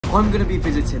I'm going to be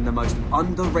visiting the most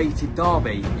underrated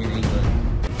derby in England.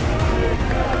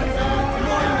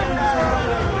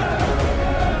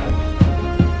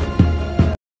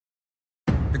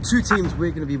 The two teams we're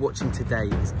going to be watching today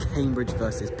is Cambridge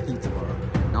versus Peterborough.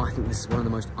 Now, I think this is one of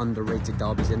the most underrated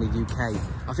derbies in the UK.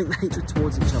 I think the hatred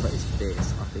towards each other is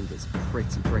fierce. I think it's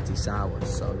pretty sour.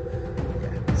 So,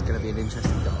 yeah, it's going to be an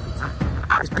interesting derby.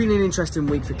 It's been an interesting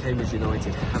week for Cambridge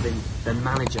United, having their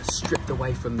manager stripped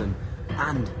away from them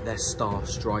and their star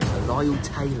striker, Lyle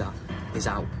Taylor, is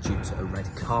out due to a red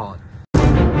card.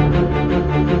 I'm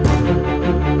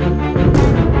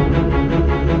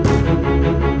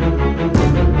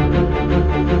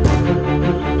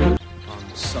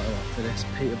so up for this.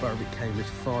 Peterborough beat Cambridge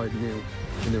 5-0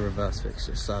 in the reverse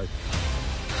fixture, so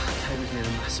Cambridge need a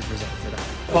massive result today.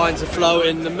 Pints are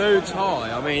floating, the mood's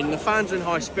high. I mean, the fans are in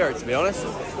high spirit, to be honest.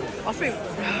 I think,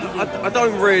 I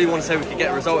don't really want to say we could get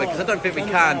a result because I don't think we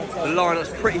can. The lineup's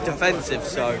pretty defensive,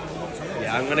 so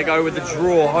yeah, I'm going to go with the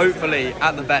draw. Hopefully,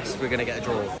 at the best, we're going to get a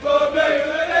draw.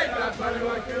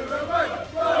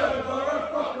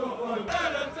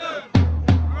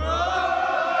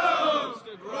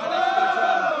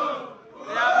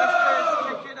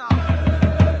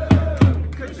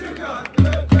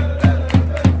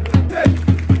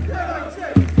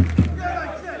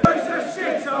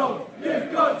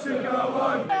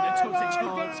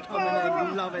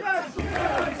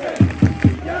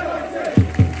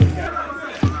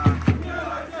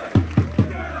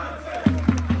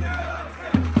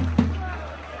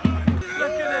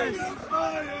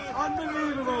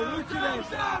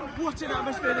 What an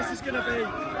atmosphere this is going to be.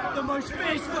 The most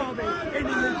fierce derby in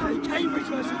the UK. Cambridge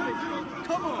versus Peterborough.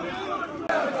 Come on.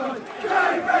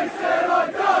 Cambridge till I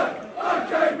die. I'm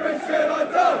Cambridge till I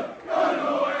die. I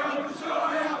know I am a sure I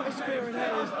am. The atmosphere in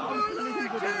here is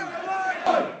unbelievable.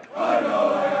 I know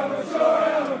I am a sure I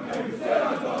am. I'm Cambridge till I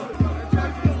die.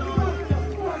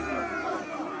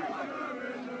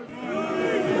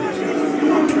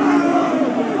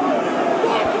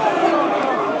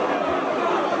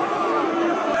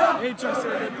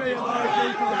 Interested in being high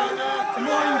people.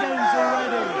 9 games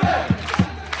already.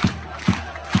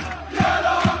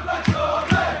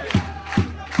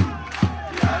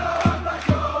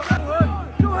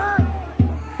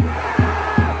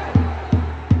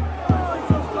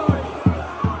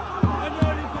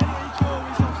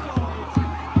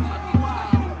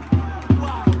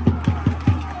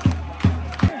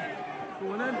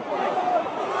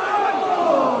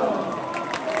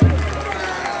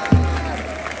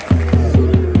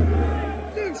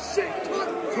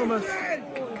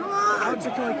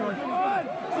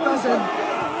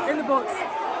 In the box.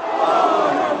 Oh,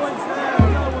 no one's there.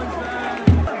 No one's there.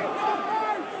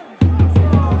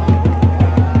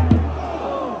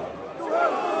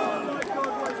 Oh my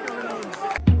God, what's going on?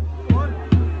 Oh my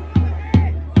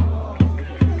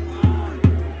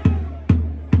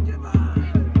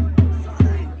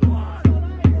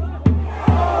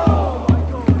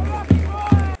God.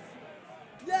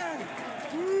 Yeah.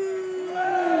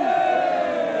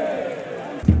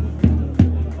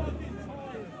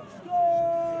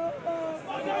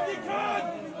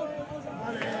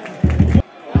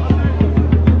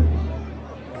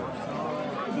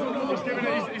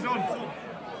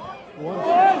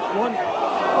 One.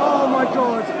 Oh my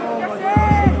God. Oh my God.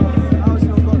 How's he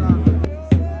not got that?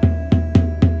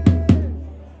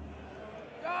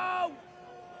 Go!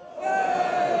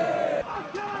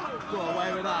 Got away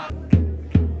with that.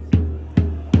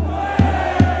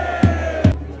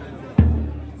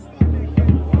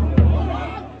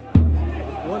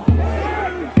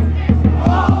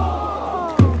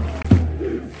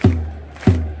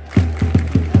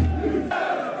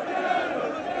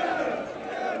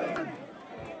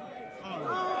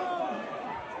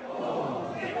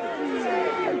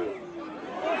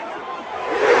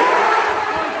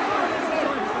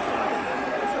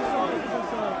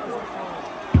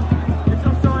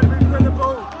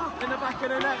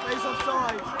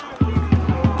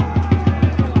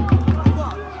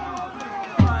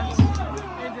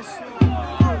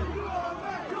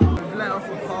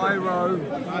 Pyro.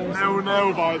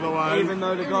 0-0 by the way. Even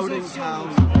though the goal didn't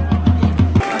count.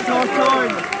 That's our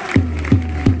time.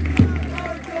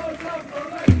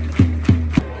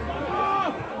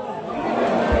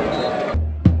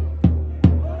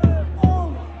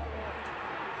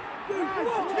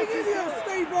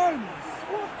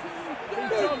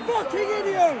 Fucking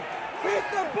idiot! Hit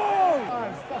the ball!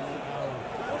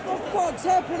 What the fuck's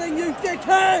happening, you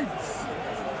dickheads?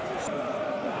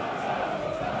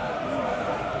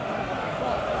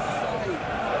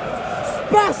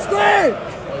 Spastic!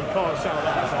 Well, you can't shout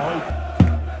that aside.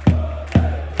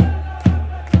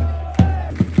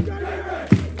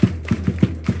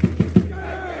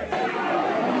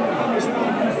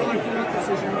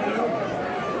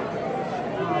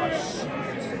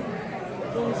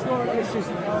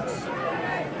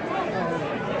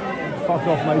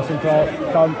 Mason Clark.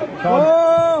 Come.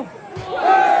 Oh!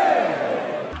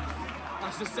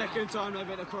 That's the second time they've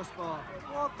hit a crossbar.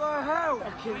 What the hell?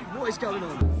 What is going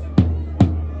on?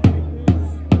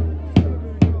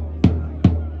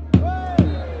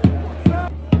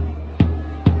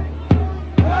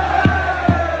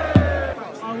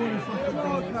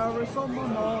 It's on my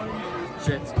mind.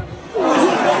 Shit.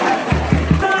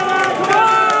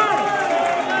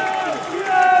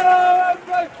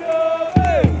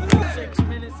 6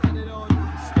 minutes added on,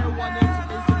 still 1-0 to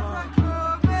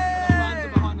Peterborough. The fans are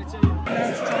behind the team.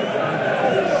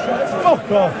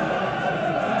 Fuck off.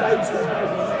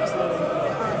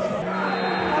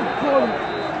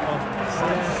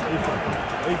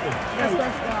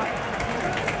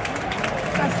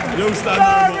 You'll stand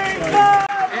there.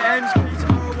 It ends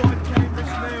Peterborough 1, Cambridge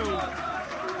 0.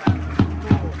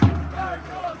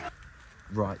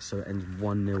 Right, so it ends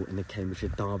 1-0 in the Cambridgeshire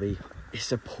derby.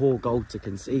 It's a poor goal to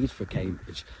concede for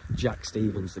Cambridge. Jack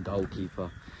Stevens, the goalkeeper,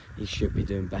 he should be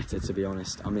doing better, to be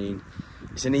honest. I mean,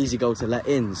 it's an easy goal to let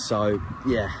in, so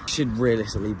yeah, should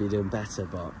realistically be doing better,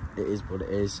 but it is what it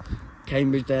is.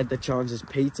 Cambridge, they had their chances.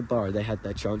 Peterborough, they had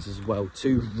their chances as well.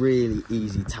 2 really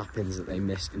easy tap-ins that they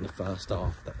missed in the first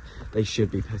half that they should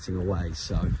be putting away.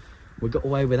 So we got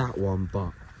away with that one,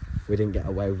 but we didn't get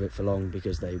away with it for long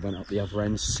because they went up the other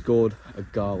end, scored a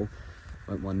goal,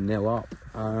 went 1-0 up.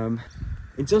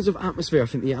 In terms of atmosphere, I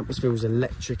think the atmosphere was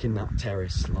electric in that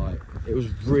terrace. Like, it was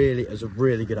a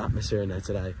really good atmosphere in there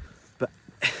today. But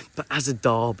as a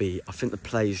derby, I think the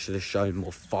players should have shown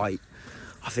more fight.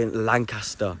 I think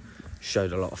Lancaster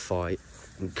showed a lot of fight,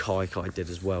 and Kai did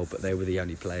as well, but they were the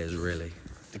only players really.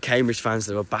 The Cambridge fans,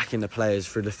 they were backing the players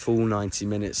through the full 90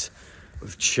 minutes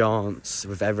with chants,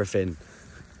 with everything.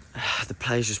 The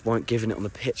players just weren't giving it on the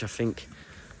pitch. I think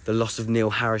the loss of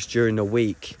Neil Harris during the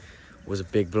week was a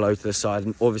big blow to the side,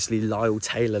 and obviously Lyle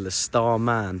Taylor, the star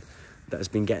man that has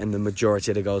been getting the majority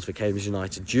of the goals for Cambridge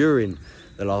United during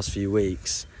the last few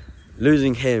weeks,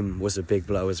 losing him was a big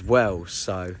blow as well.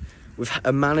 So with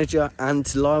a manager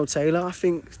and Lyle Taylor, I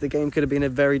think the game could have been a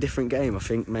very different game. I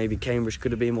think maybe Cambridge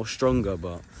could have been more stronger,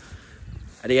 but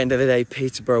at the end of the day,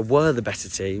 Peterborough were the better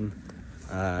team,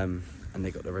 and they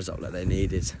got the result that they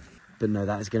needed. But no,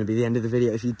 that is going to be the end of the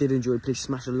video. If you did enjoy, please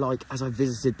smash a like as I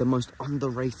visited the most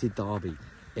underrated derby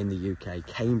in the UK,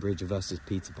 Cambridge versus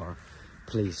Peterborough.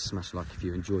 Please smash a like if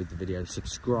you enjoyed the video.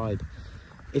 Subscribe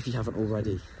if you haven't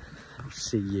already. I'll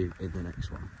see you in the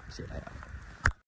next one. See you later.